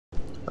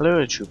Hallo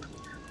YouTube,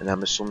 mijn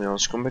naam is Sonny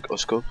als comic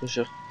als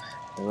co-producer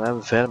en we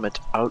gaan verder met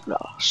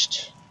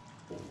Outlast.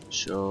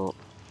 So,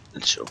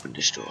 let's open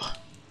this door.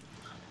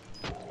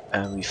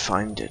 And we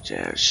find that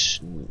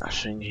there's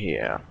nothing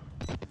here.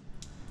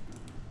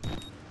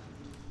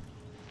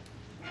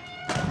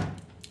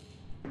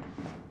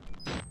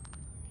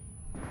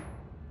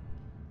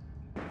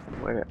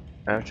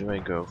 Where do I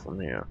go from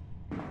here?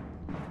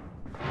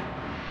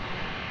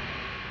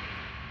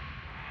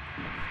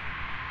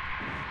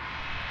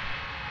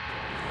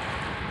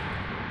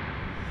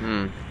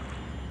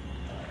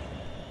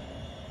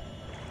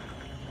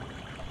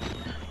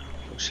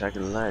 Looks like a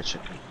ledge.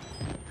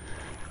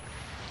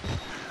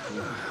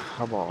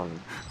 Come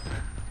on.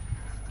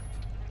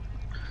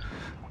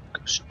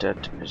 Cause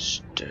that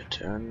is dead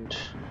end.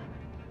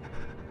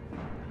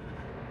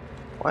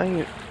 Why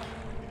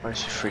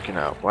is he freaking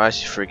out? Why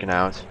is he freaking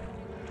out?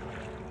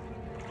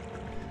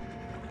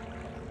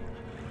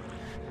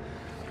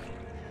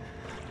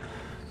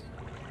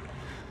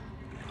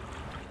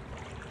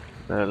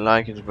 I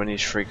like it when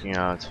he's freaking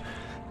out.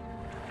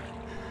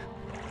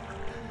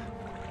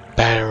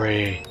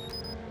 Battery.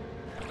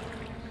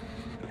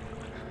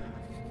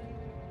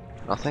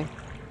 Nothing?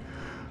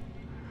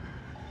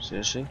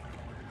 Seriously?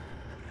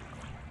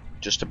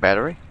 Just a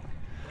battery?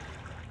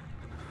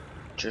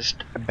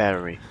 Just a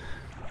battery.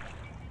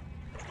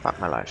 Fuck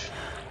my life.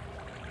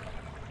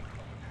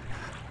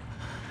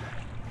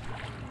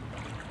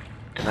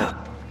 Can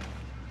I?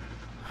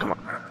 Come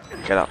on,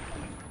 get up.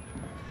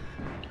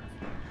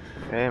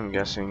 Okay, I'm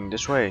guessing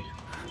this way.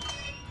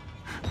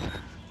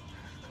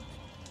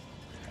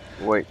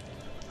 Wait,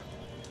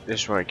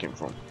 this is where I came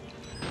from.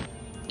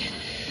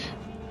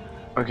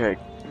 Okay.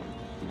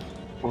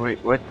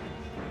 Wait, what?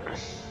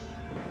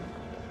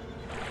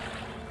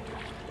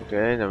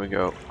 Okay, then we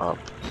go up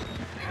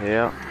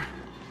here.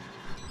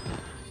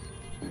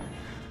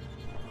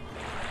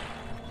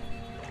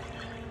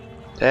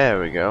 There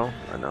we go.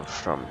 And then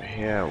from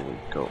here we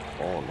go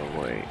all the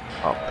way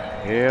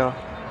up here.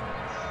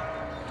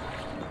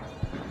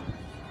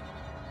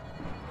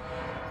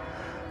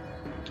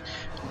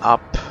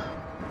 Up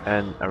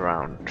and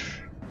around.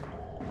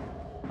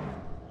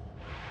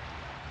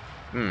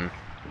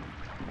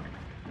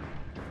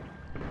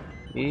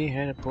 He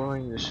had a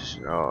point. This is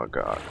oh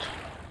god.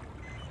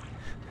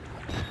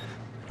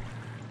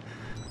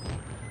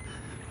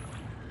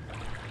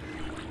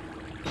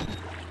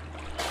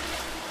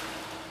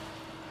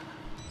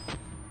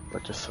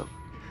 What the fuck?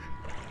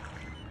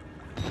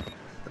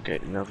 Okay,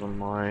 never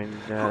mind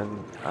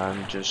then.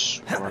 I'm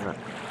just wanna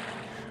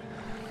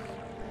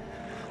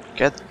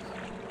get.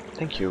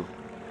 Thank you.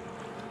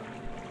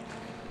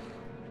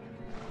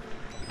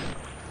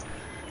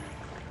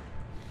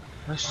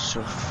 Why is it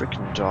so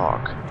freaking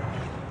dark?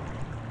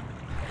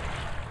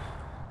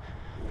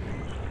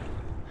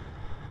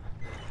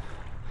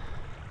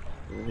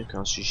 You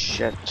can't see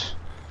shit.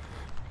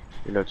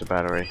 Reload the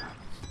battery.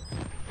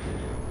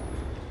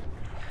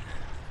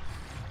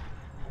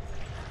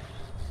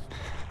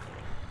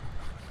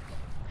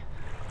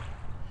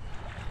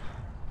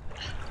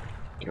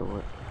 Okay,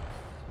 what?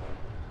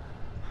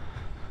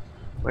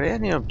 Were there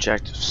any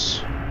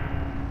objectives?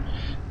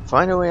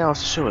 Find a way out of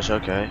the sewers,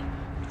 okay.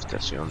 If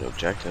that's the only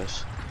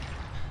objective.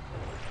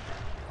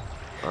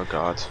 Oh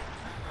god.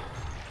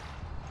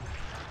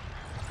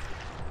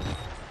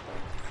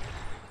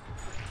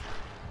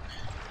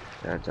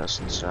 That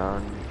doesn't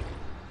sound...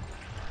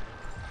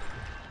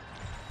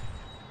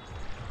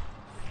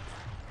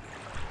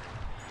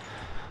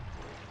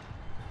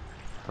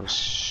 Oh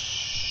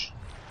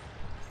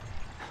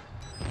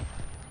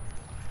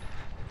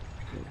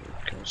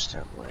it goes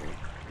that way.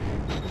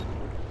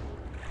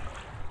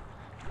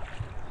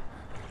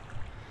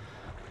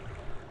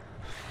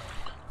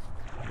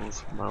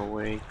 Move my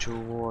way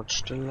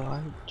towards the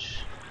light.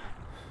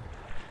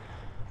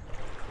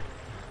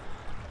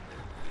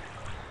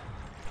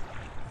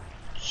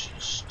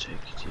 Just take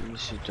it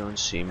easy, don't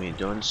see me,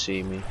 don't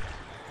see me.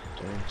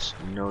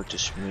 Don't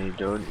notice me,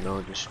 don't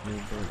notice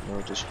me, don't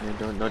notice me,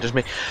 don't notice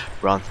me.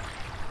 Run.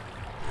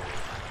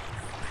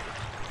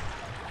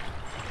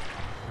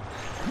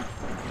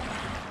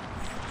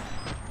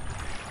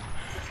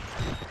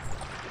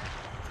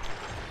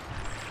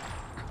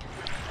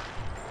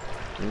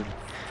 Dude.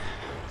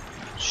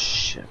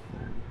 Shit,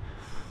 man.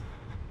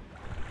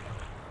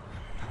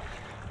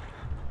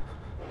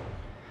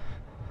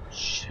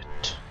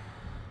 Shit.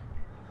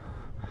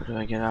 How do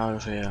I get out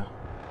of here?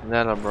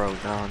 That I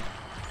broke down.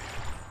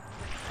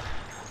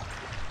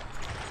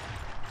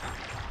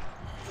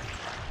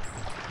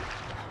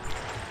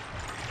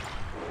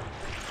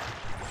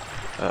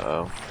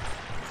 Uh-oh.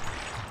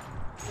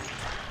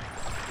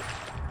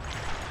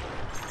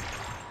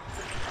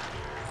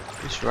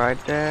 He's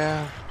right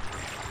there.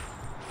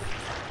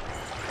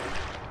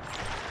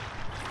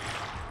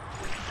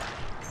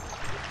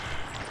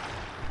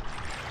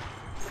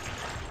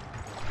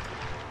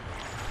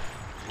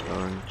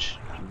 Don't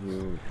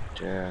you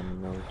dare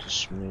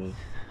notice me.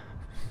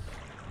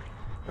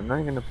 I'm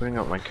not gonna bring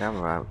up my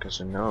camera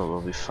because I know it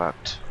will be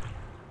fucked.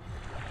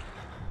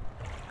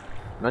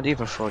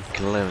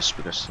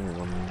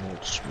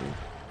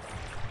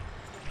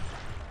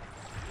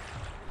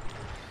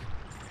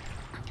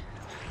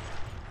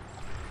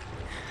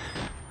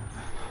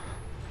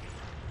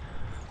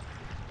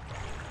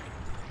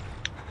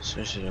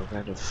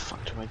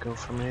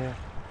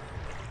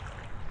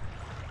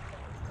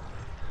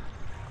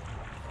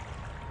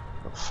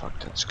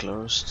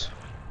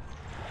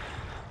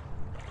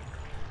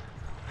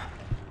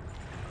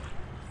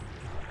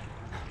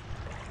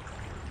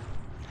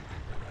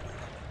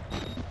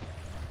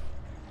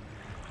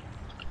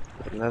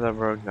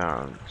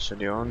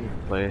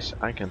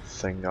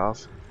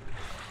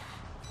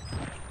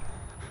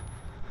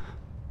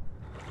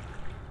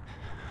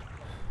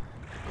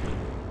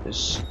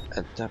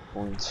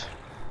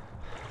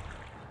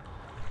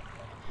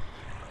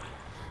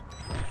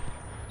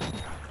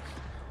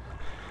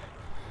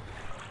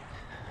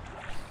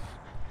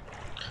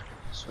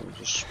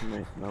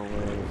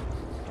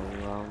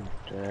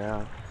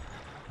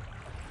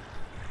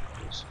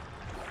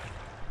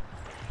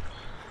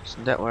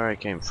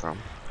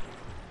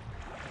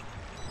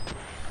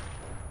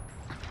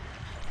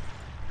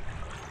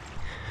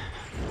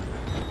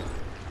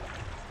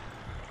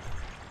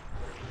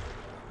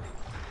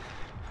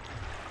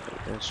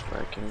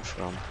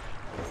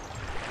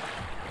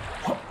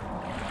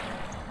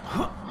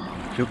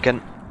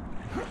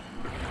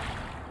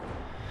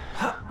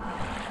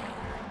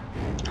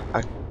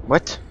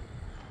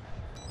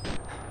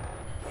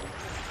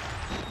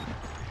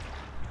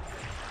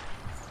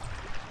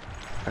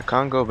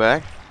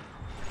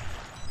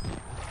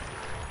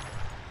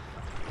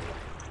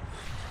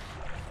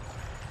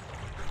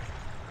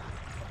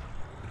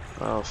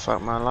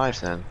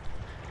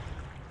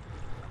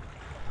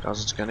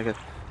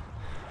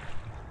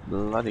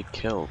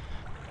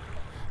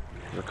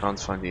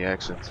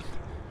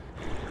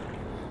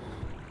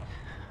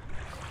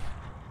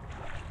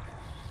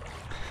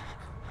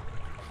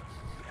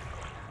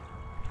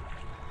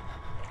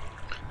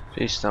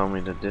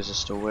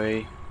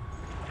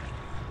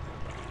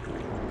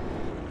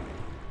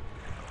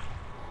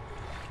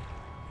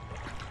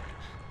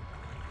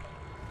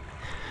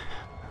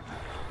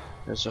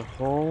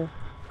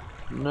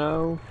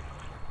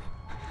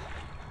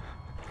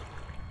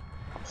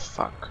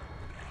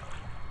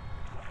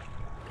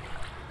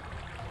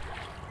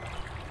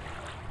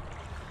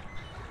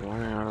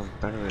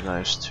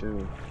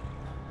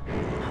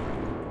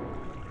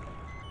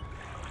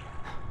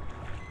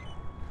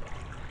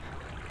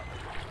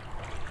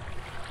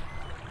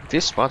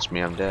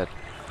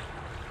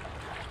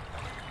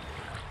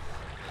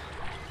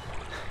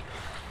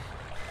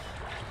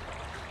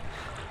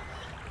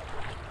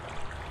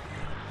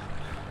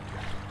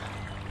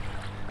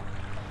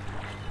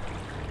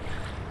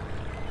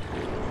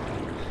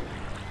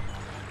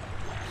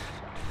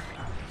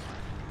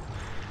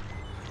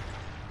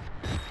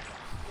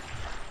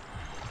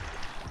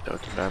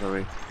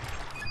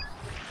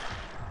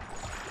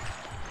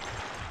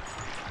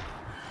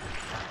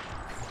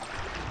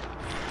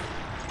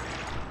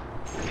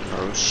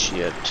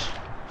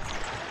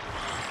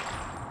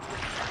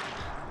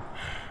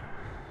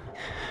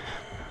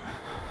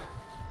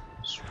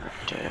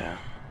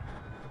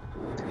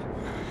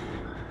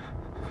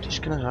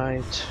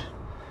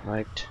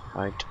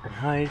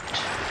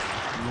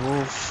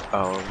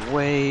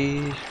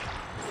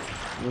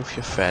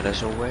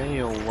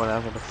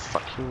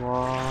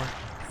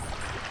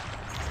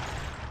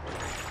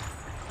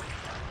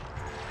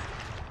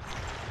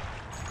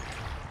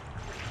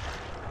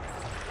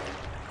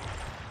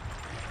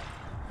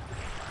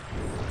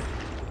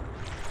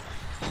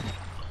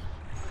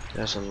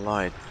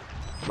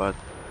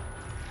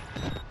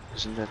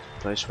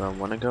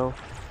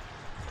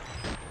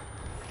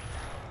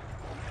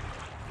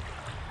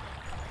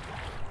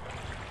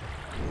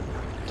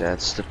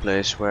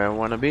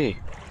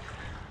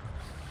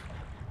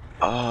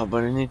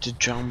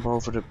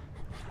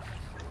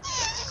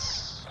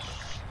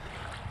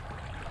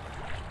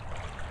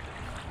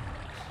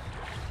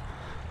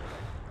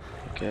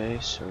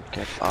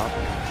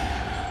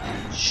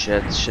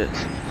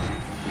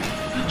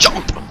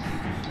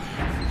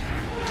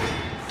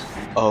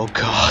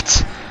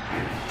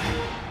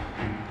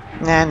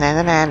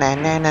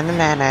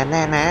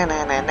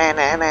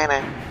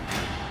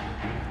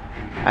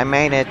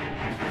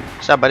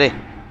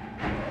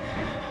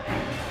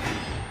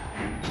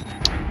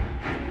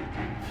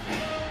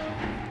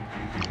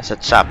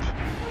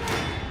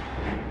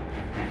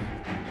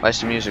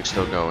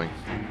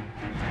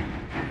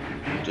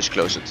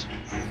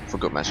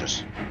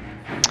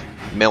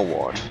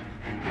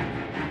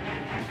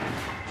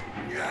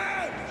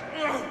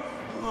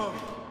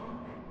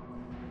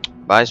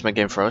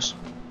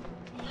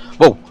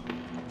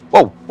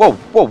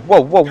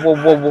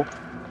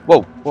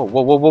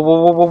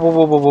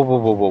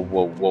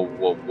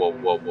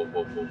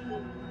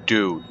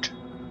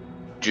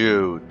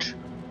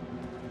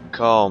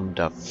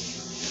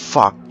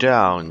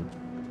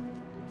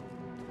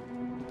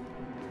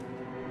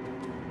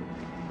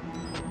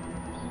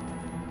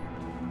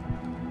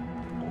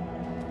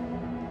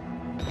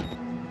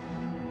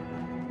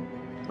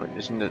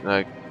 Isn't it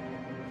like...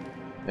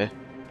 Eh?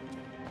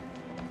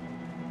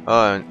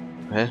 Oh,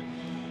 eh?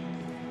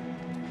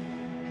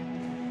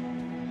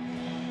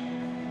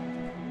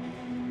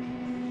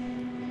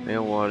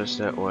 Mail water's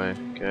that way,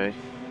 okay.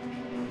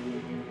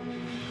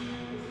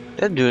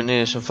 That dude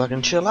needs some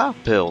fucking chill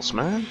out pills,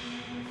 man.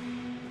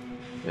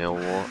 Mail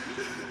water.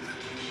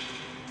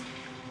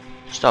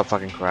 Stop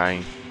fucking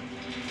crying.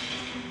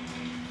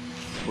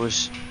 Who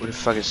the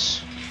fuck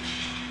is...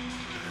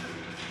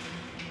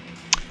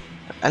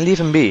 And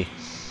leave him be.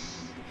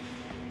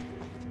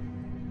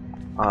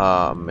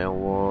 Ah,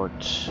 Millward.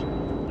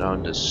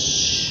 Down this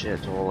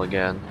shithole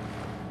again.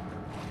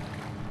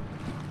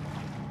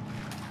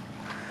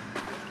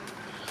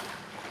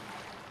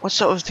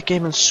 What's up with the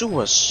game in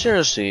sewers?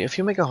 Seriously, if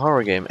you make a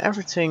horror game,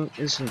 everything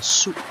is in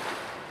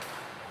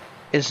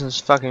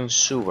fucking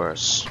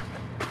sewers.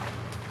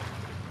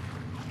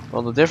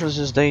 Well, the difference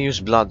is they use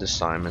blood this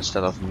time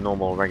instead of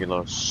normal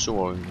regular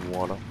sewer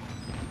water.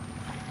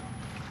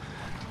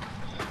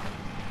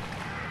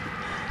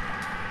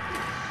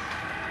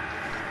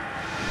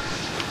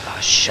 Oh,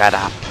 shut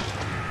up.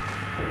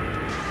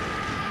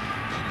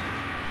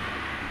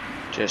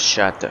 Just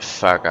shut the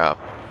fuck up.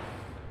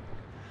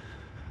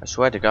 I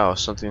swear to God, if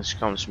something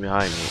comes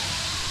behind me,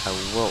 I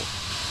will.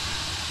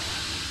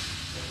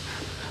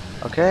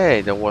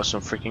 Okay, there was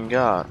some freaking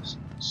guards.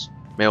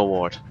 Mail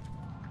ward.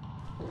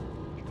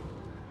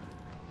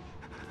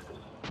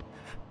 Oh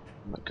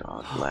my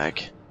God,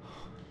 lag.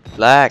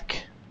 Lag!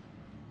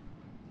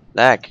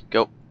 Lag,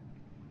 go.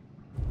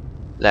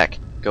 Lag,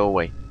 go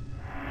away.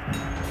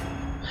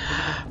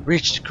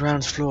 Reach the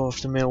ground floor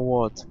of the mail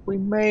ward. We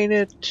made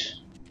it!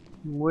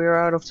 We're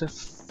out of the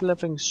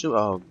flipping sewer.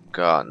 Oh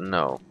God,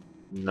 no.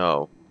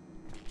 No.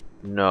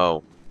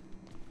 No.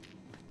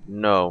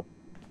 No.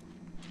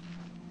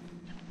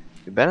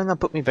 You better not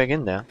put me back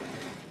in there.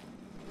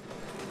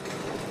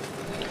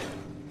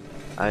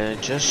 I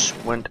just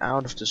went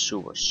out of the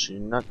sewers. You're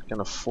not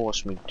gonna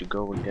force me to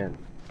go again.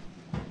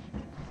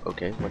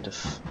 Okay, what the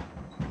f...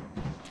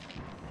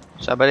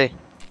 Somebody!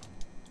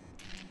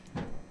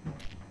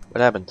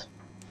 What happened?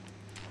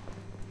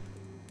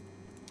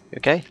 You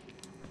okay?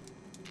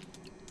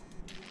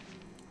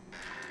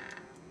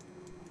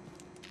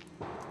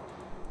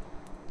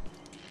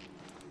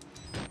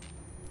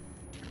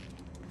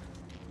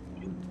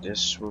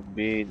 This would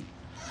be...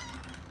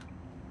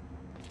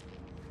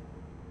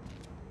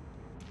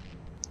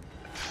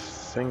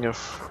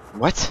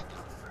 What?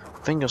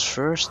 Fingers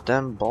first,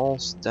 then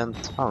balls, then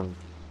tongue.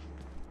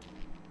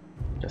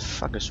 The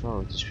fuck is wrong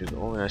with these people?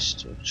 Organized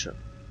structure.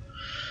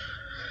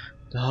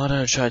 The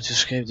harder I try to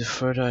escape, the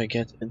further I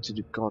get into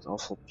the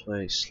god-awful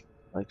place.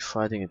 Like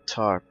fighting a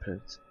tar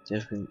pit.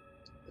 They've been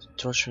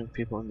torturing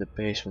people in the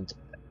basement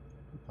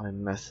by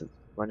method.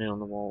 Running on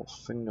the wall,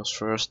 fingers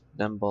first,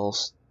 then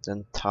balls,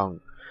 then tongue.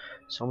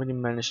 Somebody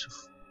managed to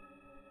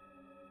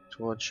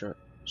torture,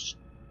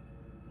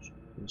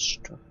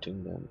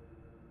 instructing them.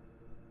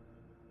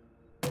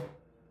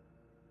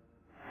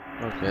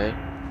 Okay.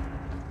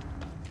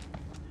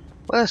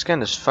 Well, that's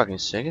kinda fucking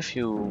sick if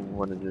you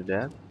wanna do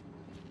that.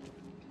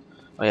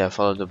 Oh yeah,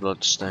 follow the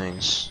blood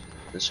stains.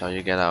 That's how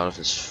you get out of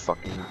this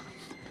fucking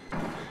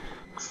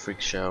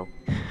freak show.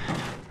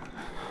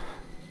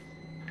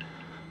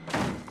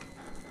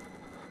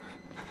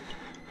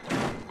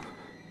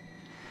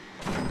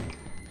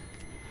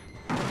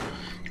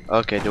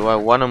 Okay, do I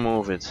wanna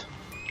move it?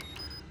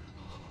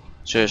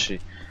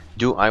 Seriously,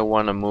 do I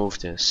wanna move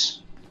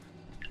this?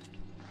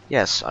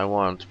 Yes, I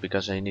want,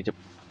 because I need to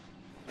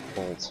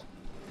hold.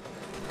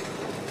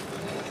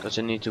 Because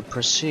I need to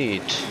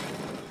proceed.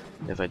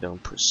 If I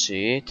don't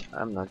proceed,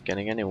 I'm not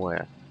getting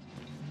anywhere.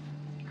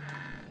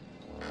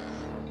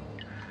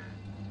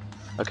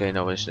 Okay,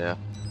 nobody's there.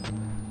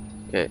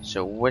 Okay,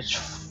 so which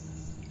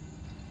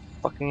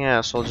fucking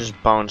asshole just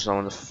bounced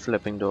on the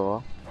flipping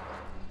door?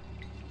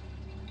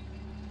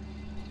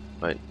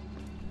 Wait,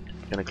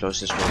 gonna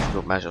close this one for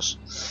good measures.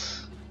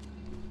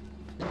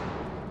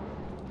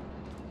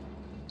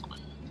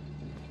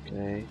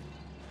 Okay.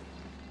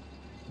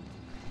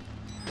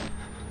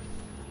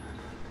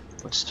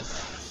 What's the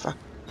fuck?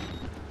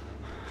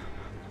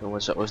 So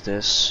what's up with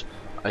this?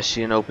 I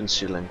see an open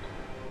ceiling.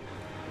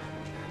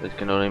 That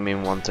can only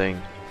mean one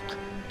thing.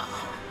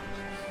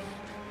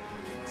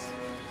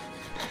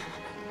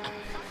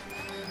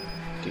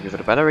 Thank you for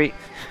the battery.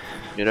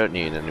 You don't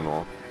need it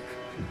anymore.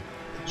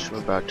 So we're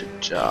about to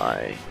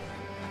die.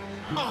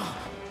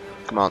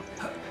 Come on.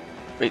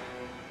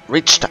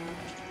 Reach that.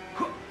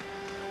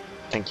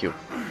 Thank you.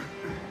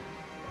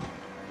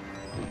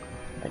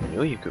 I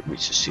knew you could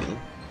reach the ceiling.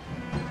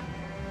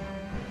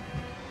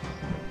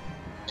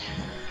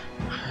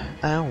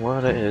 I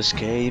wanna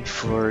escape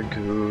for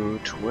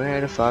good.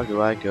 Where the fuck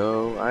do I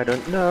go? I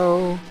don't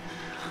know.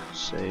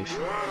 Safe.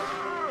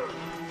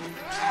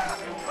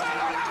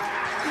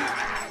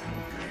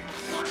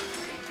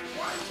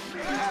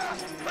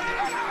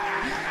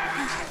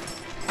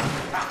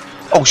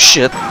 Oh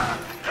shit!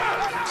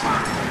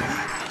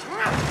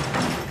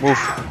 Move.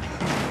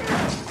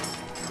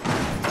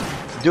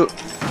 Do it.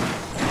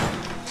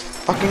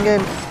 Fucking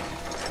game.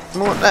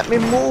 Let me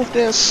move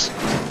this.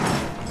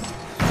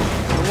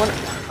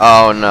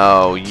 Oh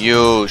no,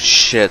 you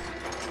shit.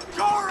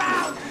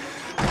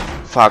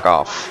 Fuck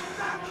off.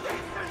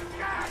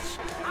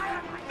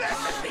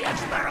 This is the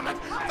experiment.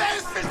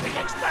 This is the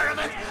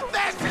experiment.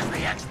 This is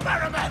the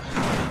experiment.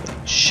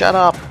 Shut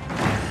up.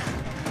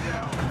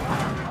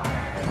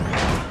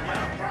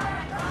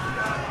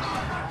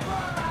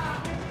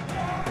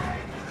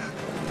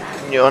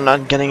 You're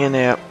not getting in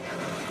there.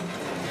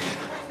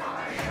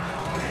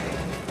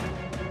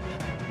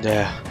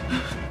 There.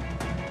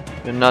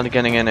 You're not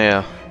getting in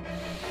here.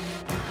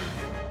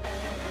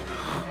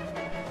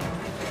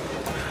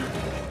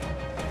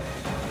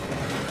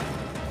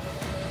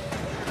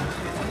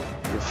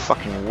 You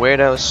fucking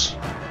weirdos.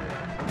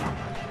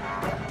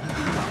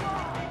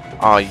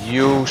 Are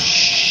you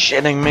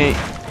shitting me?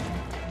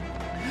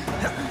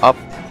 Up.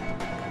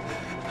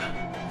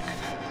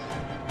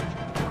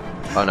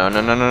 Oh no no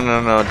no no no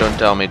no, don't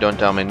tell me, don't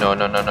tell me. No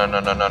no no no no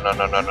no no no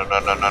no no no no no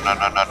no no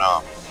no no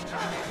no.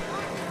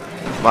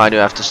 Why do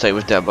I have to stay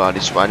with dead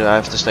bodies? Why do I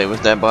have to stay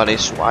with dead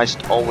bodies? Why is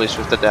it always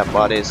with the dead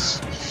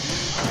bodies?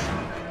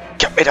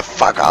 Get me the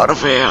fuck out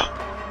of here!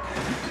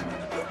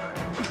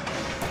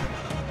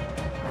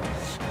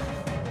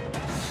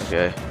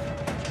 Okay.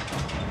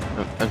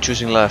 I'm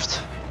choosing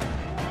left.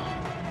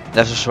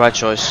 Left is the right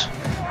choice.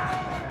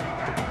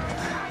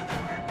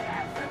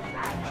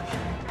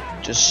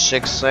 Just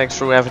zigzag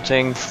through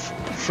everything.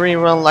 Free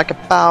run like a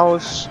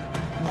mouse.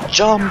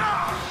 Jump!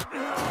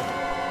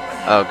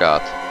 Oh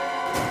god.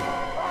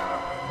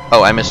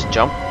 Oh, I missed a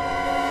jump. I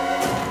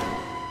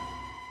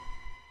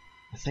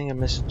think I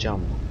missed a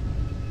jump.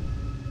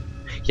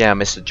 Yeah, I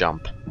missed a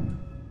jump.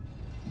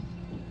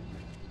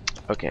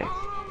 Okay.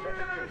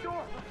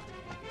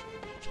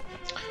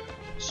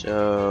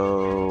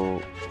 So...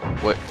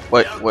 Wait.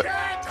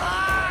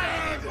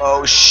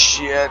 Oh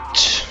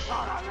shit.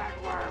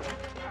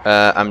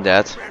 I'm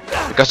dead.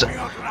 Because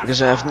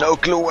I have no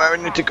clue where I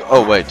need to go.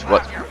 Oh wait,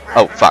 what?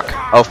 Oh fuck.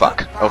 Oh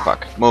fuck. Oh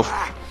fuck. Move.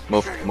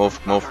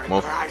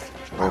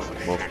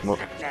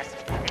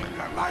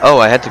 Oh,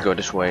 I had to go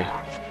this way.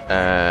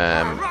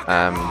 I'm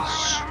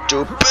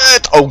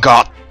stupid. Oh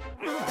god.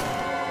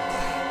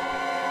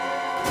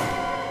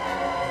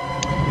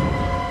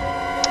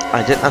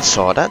 I did not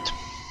saw that.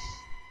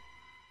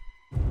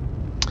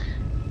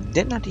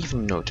 Did not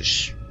even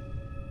notice.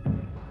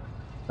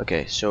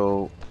 Okay,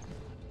 so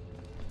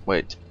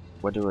wait.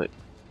 What do I?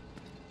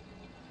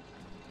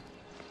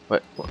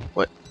 Wait.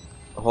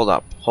 Hold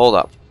up.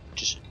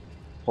 Just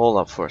hold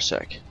up for a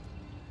sec.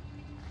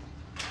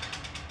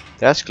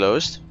 That's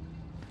closed.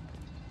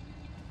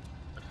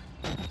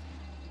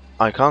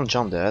 I can't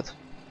jump that.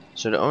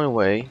 So the only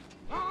way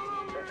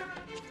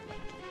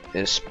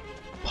is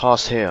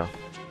past here.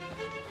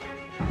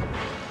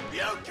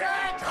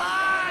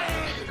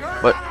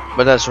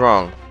 But that's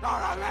wrong.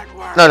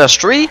 No, that's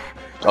 3?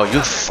 Oh,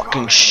 you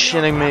fucking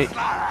shitting me.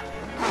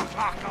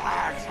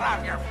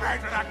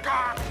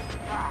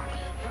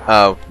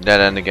 Oh,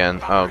 dead end again.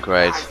 Oh,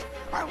 great.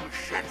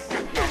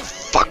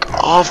 Fuck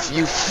off,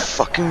 you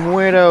fucking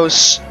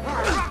weirdos.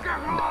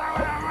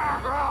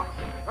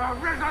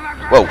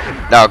 Whoa,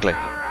 they're ugly.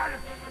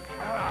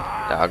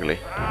 They're ugly.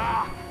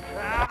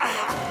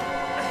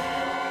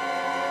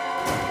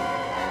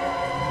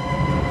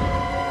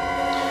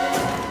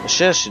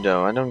 Seriously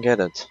though, I don't get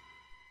it.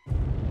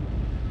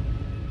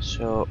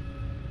 So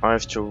I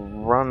have to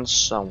run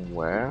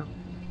somewhere.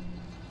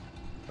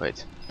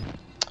 Wait.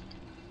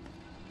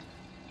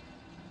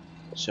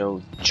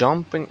 So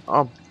jumping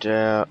up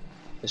there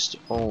is the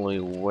only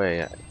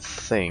way, I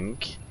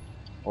think.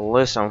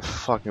 Unless I'm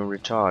fucking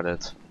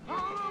retarded.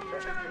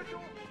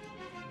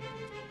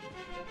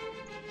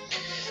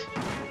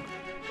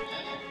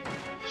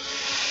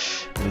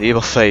 Leap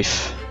of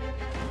faith.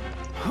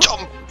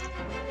 Jump!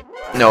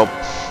 Nope.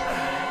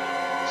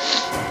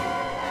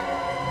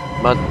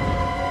 But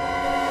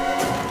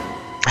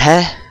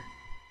huh?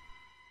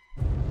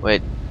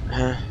 Wait,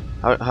 huh?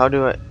 How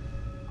do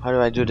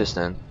I do this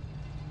then?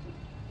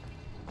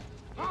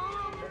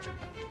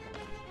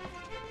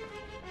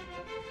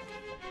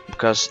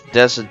 Because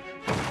there's a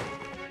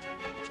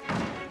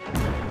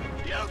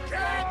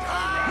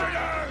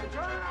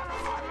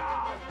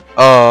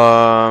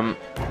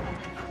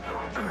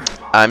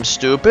I'm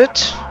stupid.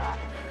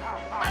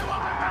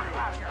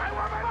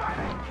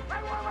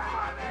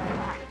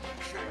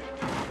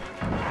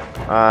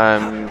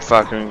 I'm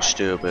fucking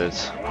stupid.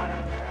 Who's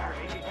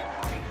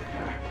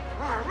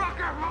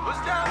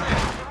down there?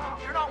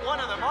 You're not one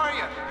of them, are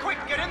you? Quick,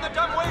 get in the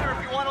dumb waiter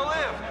if you want to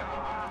live.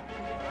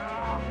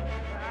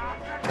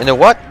 In the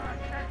what?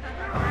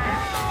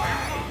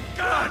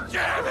 God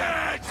damn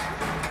it!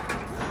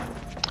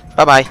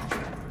 Bye bye.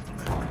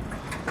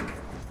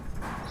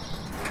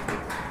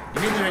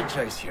 You made the right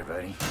choice here,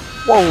 buddy.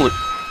 Whoa!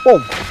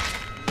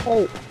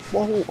 Ho!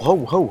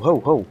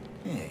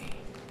 Hey,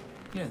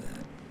 you're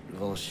the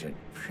bullshit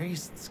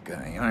priest's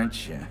guy,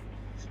 aren't you?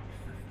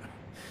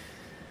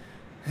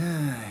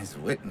 As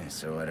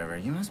witness or whatever,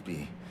 you must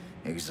be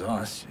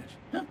exhausted.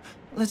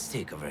 Let's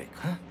take a break,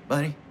 huh,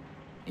 buddy?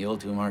 The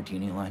old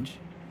 2-martini lunch?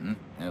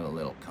 Have a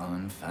little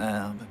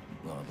confab,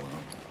 blah blah.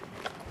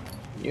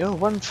 You're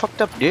one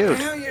fucked up dude.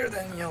 Heavier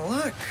than you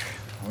look.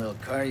 A little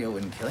cardio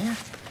wouldn't kill you.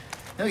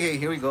 Okay,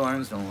 here we go,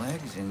 arms and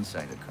legs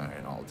inside the car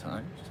at all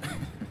times.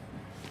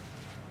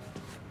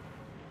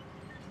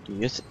 Do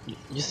you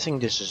you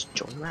think this is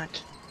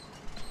Joyride?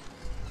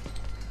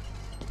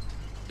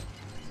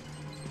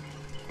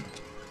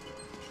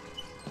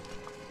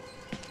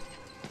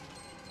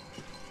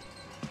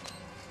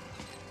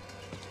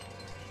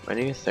 Where are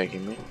you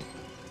taking me?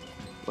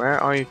 Where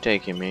are you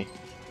taking me?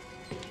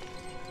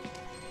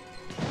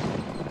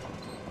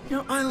 You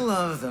know, I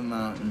love the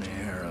mountain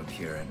air up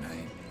here at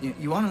night.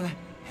 You want to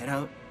head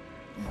out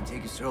and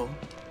take a stroll?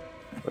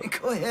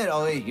 Go ahead,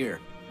 I'll wait here.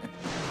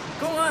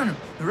 Go on,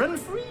 run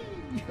free.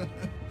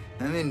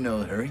 I'm in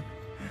no hurry.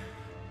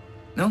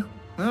 No?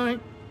 All right.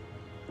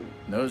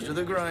 Nose to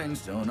the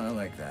grindstone, I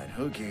like that.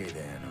 Okay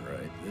then,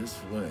 right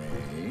this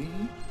way.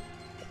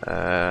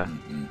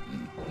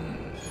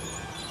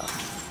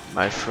 I'm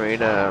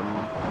afraid,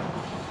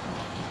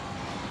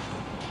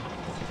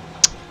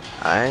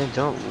 I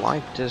don't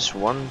like this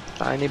one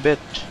tiny bit.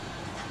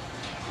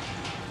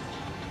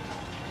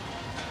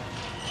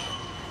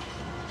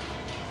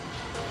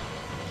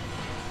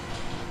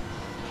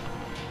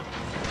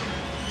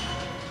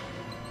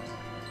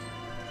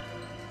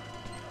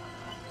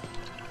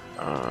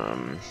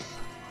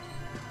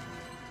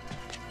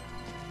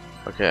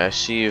 Okay, I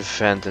see a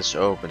vent is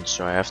open,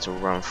 so I have to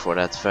run for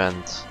that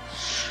vent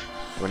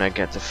when I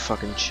get the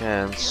fucking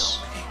chance.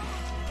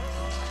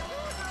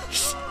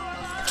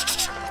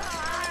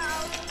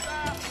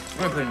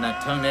 I'm putting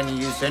that tongue to any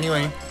use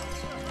anyway.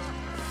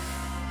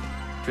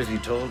 Truth be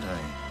told, I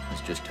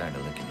was just tired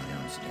of licking my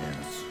own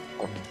stance.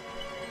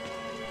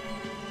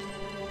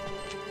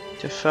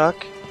 The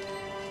fuck?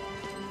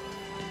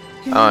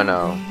 Here Oh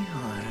no. we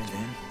are,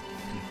 then.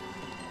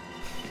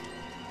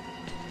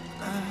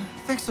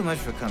 Thanks so much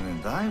for coming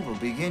by. We'll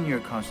begin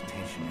your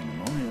consultation in a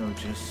moment.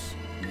 It'll just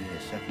need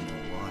a second to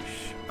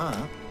wash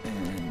up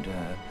and,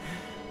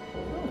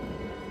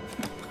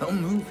 well,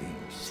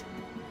 movies.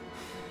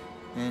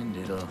 And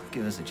it'll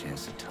give us a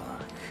chance to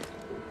talk.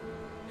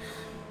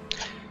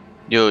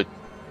 Dude.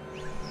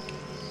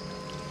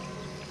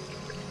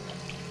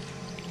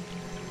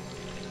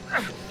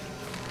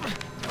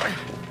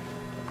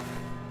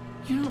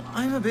 You know,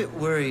 I'm a bit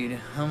worried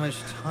how much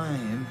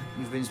time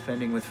you've been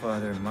spending with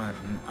Father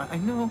Martin. I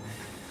know,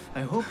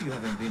 I hope you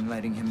haven't been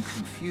letting him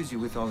confuse you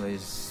with all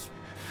his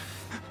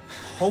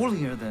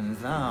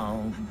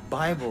holier-than-thou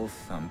Bible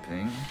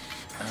thumping.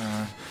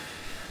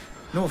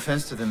 No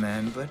offense to the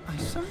man, but I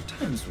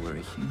sometimes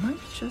worry he might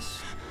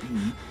just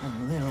be a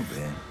little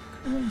bit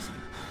crazy.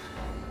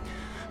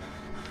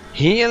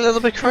 He a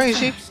little bit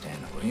crazy?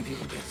 Understandable. When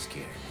people get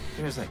scared,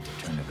 they just like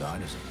to turn to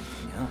God as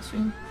anything else.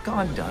 And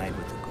God died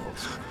with the gold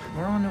standard.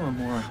 We're on to a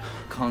more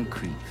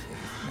concrete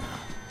faith now.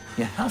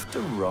 You have to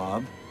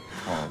rob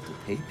Paul to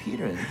pay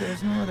Peter.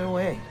 There's no other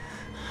way.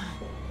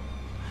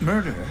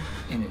 Murder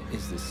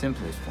is the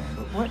simplest form,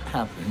 but what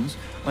happens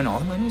when all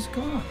the money's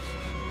gone?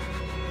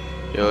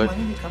 Dude.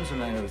 Money becomes a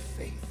matter of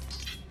faith.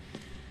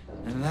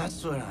 And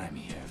that's what I'm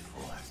here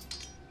for.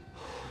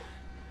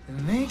 To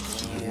make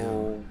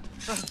you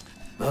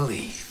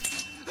believe.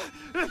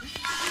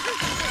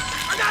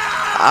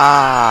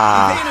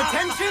 Ah. Paying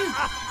attention?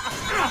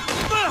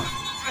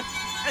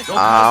 Don't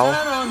Ow.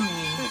 pass that on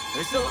me.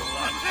 There's still a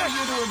lot for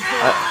you to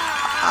absorb.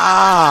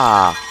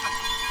 Ah.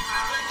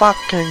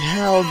 Fucking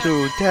hell,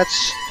 dude.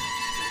 That's.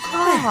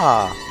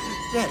 Ah.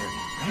 Better,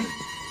 right?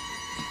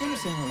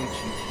 Understand what we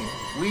achieved here.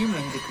 We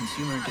made the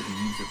consumer into the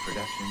means of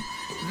production.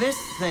 This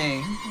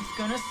thing is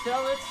gonna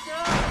sell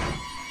itself.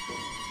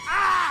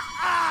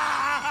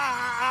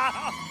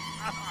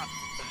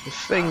 The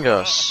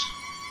fingers.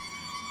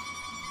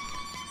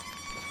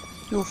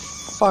 You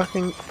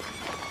fucking.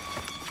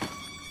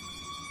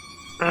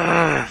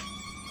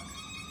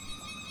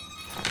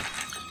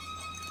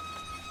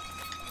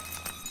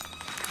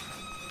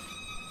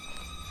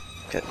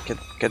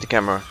 Get the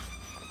camera.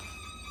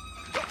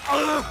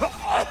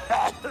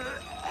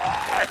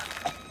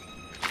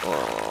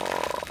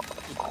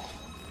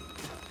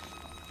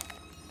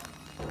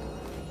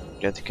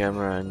 Get the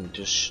camera and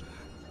just.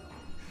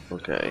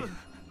 Okay.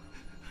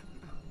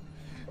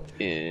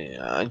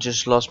 Yeah, I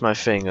just lost my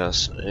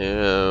fingers.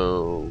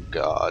 Oh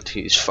god,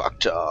 he's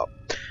fucked up.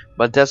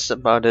 But that's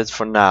about it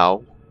for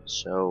now.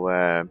 So,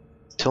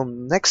 till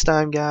next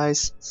time,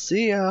 guys.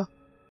 See ya.